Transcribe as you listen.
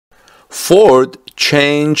Ford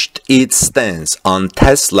changed its stance on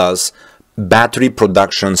Tesla's battery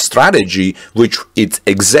production strategy, which its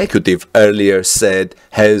executive earlier said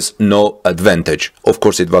has no advantage. Of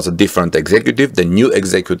course, it was a different executive. The new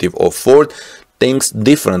executive of Ford thinks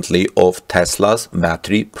differently of Tesla's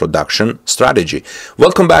battery production strategy.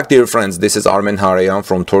 Welcome back, dear friends. This is Armen Hareyan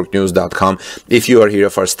from TorqueNews.com. If you are here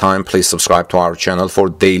first time, please subscribe to our channel for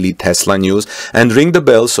daily Tesla news and ring the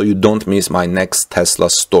bell so you don't miss my next Tesla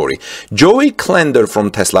story. Joey Klender from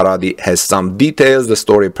Teslarati has some details. The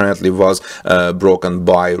story apparently was broken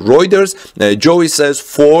by Reuters. Joey says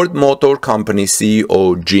Ford Motor Company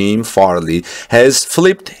CEO Jim Farley has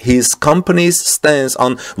flipped his company's stance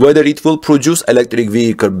on whether it will produce electric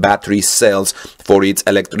vehicle battery cells for its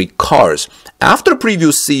electric cars. After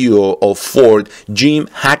previous CEO of Ford, Jim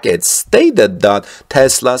Hackett, stated that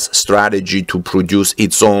Tesla's strategy to produce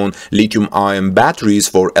its own lithium-ion batteries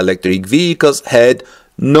for electric vehicles had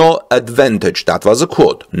no advantage. That was a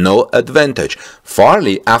quote, no advantage.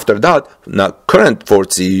 Farley, after that, the current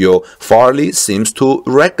Ford CEO, Farley seems to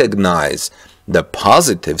recognize the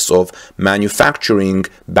positives of manufacturing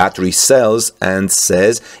battery cells and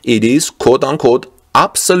says it is, quote-unquote,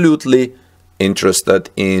 absolutely interested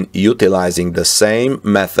in utilizing the same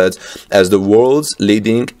methods as the world's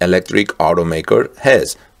leading electric automaker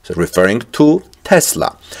has, so referring to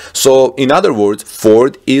Tesla. So, in other words,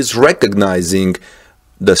 Ford is recognizing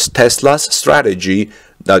the Tesla's strategy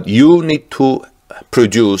that you need to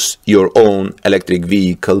produce your own electric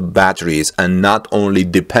vehicle batteries and not only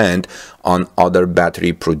depend on other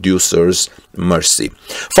battery producers' mercy.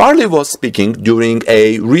 Farley was speaking during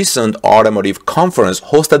a recent automotive conference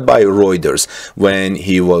hosted by Reuters when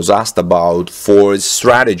he was asked about Ford's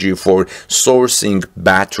strategy for sourcing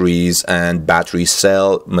batteries and battery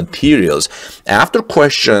cell materials. After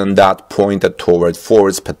questions that pointed toward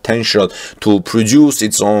Ford's potential to produce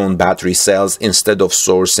its own battery cells instead of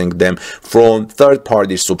sourcing them from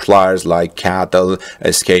third-party suppliers like Cattle,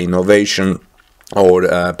 SK Innovation, or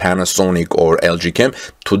Panasonic or LG Chem.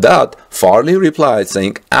 To that, Farley replied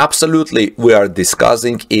saying, absolutely, we are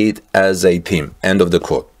discussing it as a team. End of the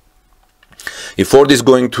quote. If Ford is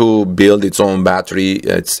going to build its own battery,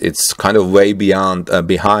 it's kind of way behind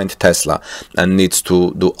Tesla and needs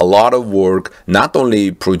to do a lot of work, not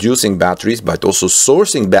only producing batteries, but also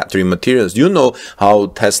sourcing battery materials. You know how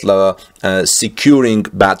Tesla securing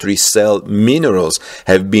battery cell minerals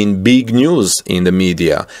have been big news in the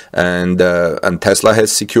media, and Tesla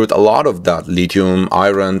has secured a lot of that, lithium,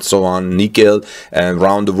 iron, so on, nickel, and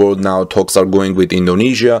around the world now talks are going with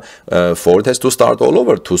Indonesia. Ford has to start all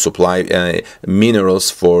over to supply minerals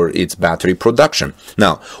for its battery production.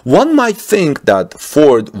 Now, one might think that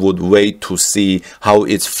Ford would wait to see how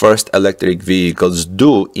its first electric vehicles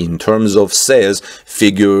do in terms of sales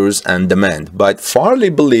figures and demand, but Farley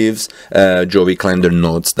believes, Joey Klender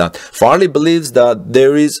notes that Farley believes that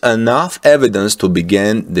there is enough evidence to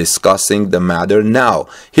begin discussing the matter now.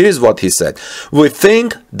 Here is what he said: we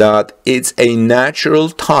think that it's a natural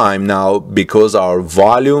time now because our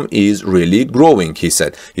volume is really growing, he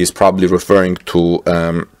said. He's probably referring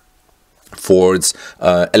to Ford's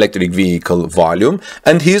electric vehicle volume,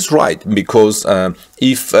 and he's right, because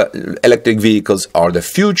if electric vehicles are the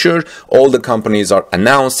future, all the companies are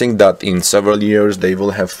announcing that in several years they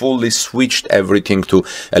will have fully switched everything to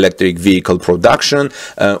electric vehicle production.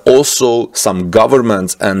 Also, some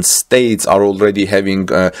governments and states are already having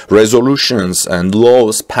resolutions and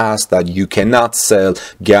laws passed that you cannot sell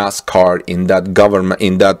gas car in that government,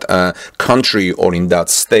 in that country or in that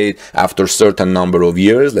state after a certain number of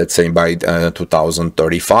years, let's say by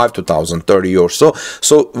 2035, 2030 or so.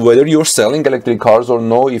 So whether you're selling electric cars or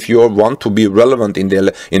no, if you want to be relevant in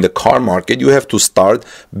the car market, you have to start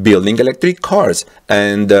building electric cars.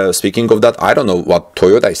 And speaking of that, I don't know what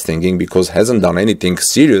Toyota is thinking, because it hasn't done anything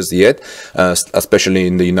serious yet, especially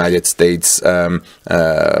in the United States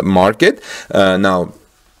market. Now,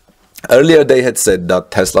 earlier, they had said that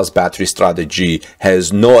Tesla's battery strategy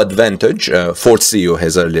has no advantage. Ford CEO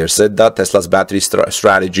has earlier said that Tesla's battery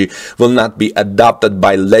strategy will not be adopted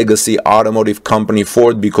by legacy automotive company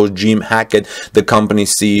Ford because Jim Hackett, the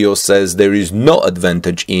company's CEO, says there is no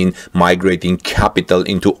advantage in migrating capital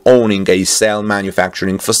into owning a cell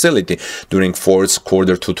manufacturing facility. During Ford's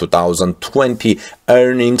Q2 2020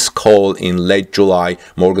 earnings call in late July,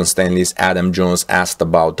 Morgan Stanley's Adam Jones asked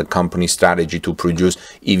about the company's strategy to produce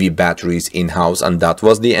EV batteries batteries in-house, and that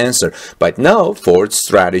was the answer. But now Ford's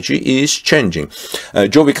strategy is changing.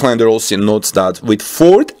 Joey Klender also notes that with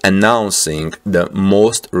Ford announcing the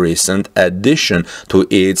most recent addition to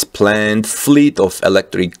its planned fleet of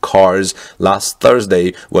electric cars last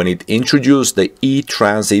Thursday when it introduced the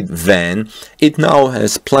e-Transit van, it now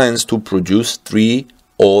has plans to produce 3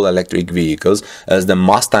 all-electric vehicles as the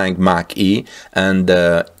Mustang Mach-E and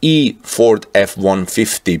the Ford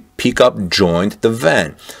F-150 pickup joined the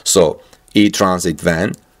van. So e-Transit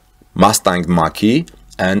van, Mustang Mach-E,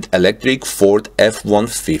 and electric Ford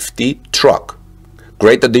F-150 truck.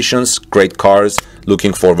 Great additions, great cars,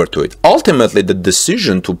 looking forward to it. Ultimately, the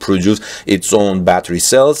decision to produce its own battery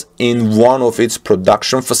cells in one of its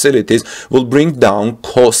production facilities will bring down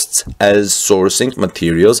costs as sourcing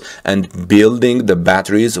materials and building the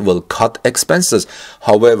batteries will cut expenses.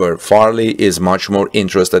 However, Farley is much more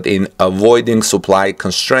interested in avoiding supply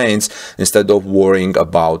constraints instead of worrying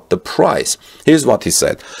about the price. Here's what he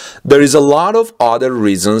said. There is a lot of other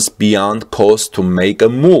reasons beyond cost to make a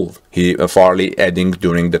move. Farley added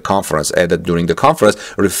during the conference,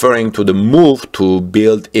 referring to the move to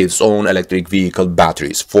build its own electric vehicle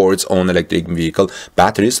batteries, Ford's own electric vehicle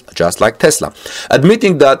batteries, just like Tesla.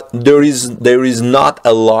 Admitting that there is not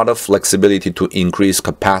a lot of flexibility to increase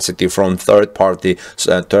capacity from third-party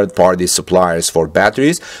suppliers for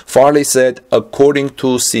batteries, Farley said, according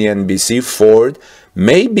to CNBC, Ford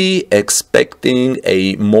may be expecting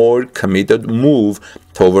a more committed move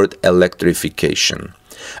toward electrification.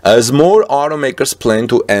 As more automakers plan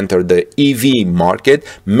to enter the EV market,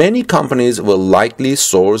 many companies will likely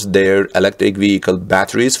source their electric vehicle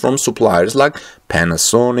batteries from suppliers like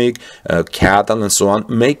Panasonic, Caterpillar, and so on,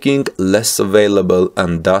 making less available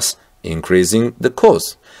and thus increasing the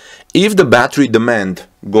cost. If the battery demand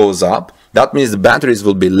goes up, that means the batteries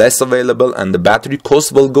will be less available and the battery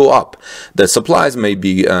cost will go up. The supplies may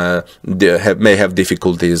have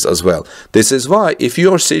difficulties as well. This is why if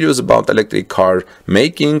you are serious about electric car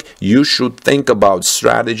making, you should think about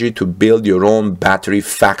strategy to build your own battery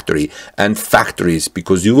factory and factories,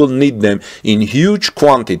 because you will need them in huge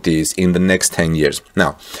quantities in the next 10 years.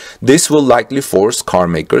 Now, this will likely force car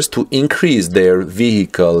makers to increase their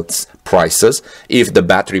vehicles prices if the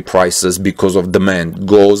battery prices because of demand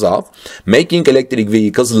goes up, making electric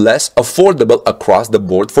vehicles less affordable across the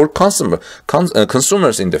board for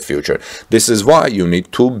consumers in the future. This is why you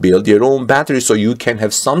need to build your own battery so you can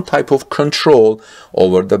have some type of control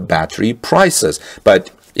over the battery prices.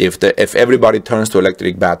 But if everybody turns to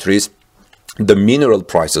electric batteries, the mineral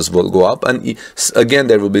prices will go up, and again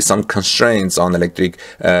there will be some constraints on electric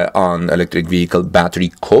vehicle battery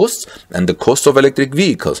costs and the cost of electric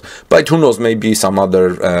vehicles. But who knows, maybe some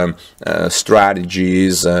other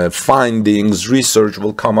strategies, findings, research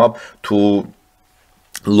will come up to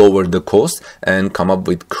lower the cost and come up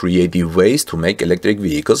with creative ways to make electric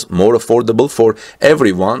vehicles more affordable for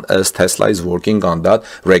everyone, as Tesla is working on that.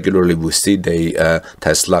 Regularly we see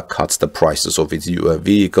Tesla cuts the prices of its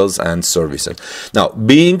vehicles and services. Now,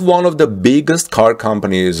 being one of the biggest car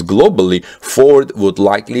companies globally, Ford would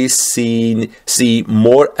likely see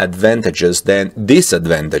more advantages than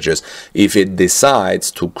disadvantages if it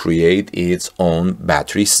decides to create its own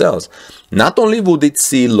battery cells. Not only would it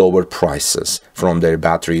see lower prices from their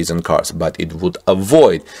batteries and cars, but it would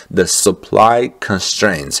avoid the supply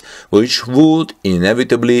constraints, which would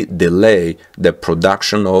inevitably delay the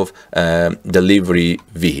production of delivery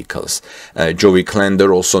vehicles. Joey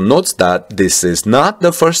Klender also notes that this is not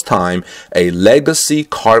the first time a legacy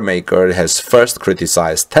car maker has first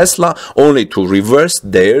criticized Tesla, only to reverse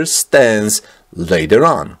their stance later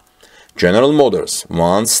on. General Motors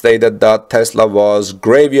once stated that Tesla was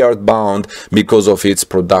graveyard bound because of its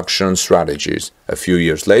production strategies. A few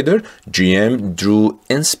years later, GM drew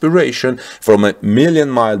inspiration from a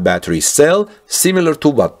million-mile battery cell, similar to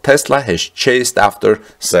what Tesla has chased after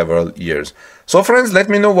several years. So friends, let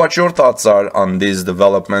me know what your thoughts are on these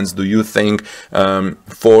developments. Do you think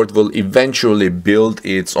Ford will eventually build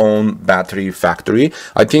its own battery factory?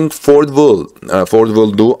 I think Ford will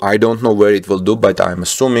do. I don't know where it will do, but I'm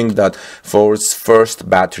assuming that Ford's first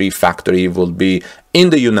battery factory will be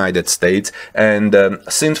in the United States. And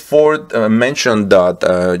since Ford mentioned that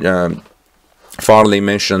Farley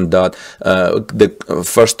mentioned that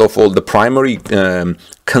first of all, the primary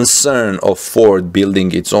concern of Ford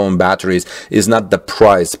building its own batteries is not the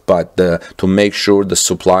price, but to make sure the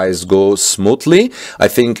supplies go smoothly. I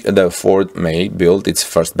think the Ford may build its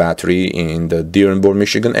first battery in the Dearborn,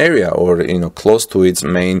 Michigan area, or close to its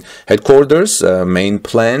main headquarters, main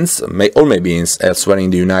plants, or maybe elsewhere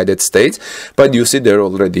in the United States. But you see, there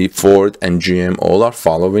already Ford and GM all are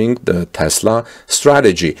following the Tesla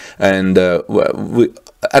strategy, and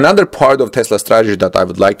Another part of Tesla strategy that I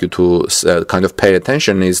would like you to kind of pay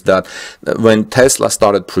attention is that when Tesla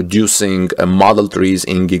started producing Model 3s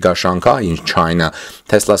in Giga Shanghai in China,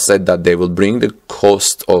 Tesla said that they will bring the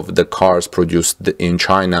cost of the cars produced in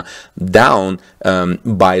China down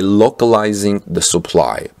by localizing the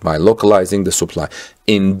supply.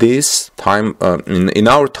 In this time, in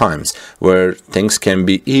our times where things can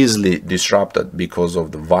be easily disrupted because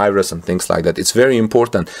of the virus and things like that, it's very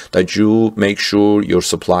important that you make sure your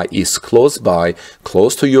supply is close by,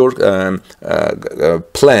 close to your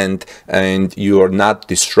plant, and you are not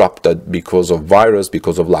disrupted because of virus,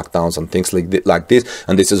 because of lockdowns and things like this.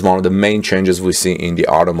 And this is one of the main changes we see in the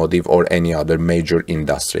automotive or any other major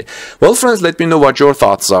industry. Well, friends, let me know what your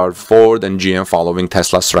thoughts are. Ford and GM following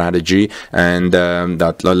Tesla strategy, and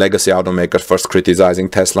that legacy automaker first criticizing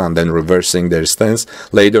Tesla and then reversing their stance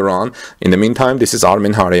later on. In the meantime, this is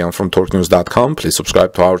Armin Harayan from TorqueNews.com. Please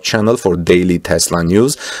subscribe to our channel for daily Tesla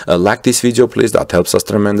news. Like this video, please. That helps us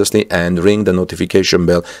tremendously. And ring the notification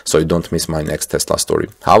bell so you don't miss my next Tesla story.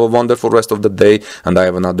 Have a wonderful rest of the day. And I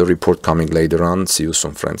have another report coming later on. See you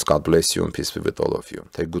soon, friends. God bless you and peace be with all of you.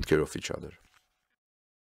 Take good care of each other.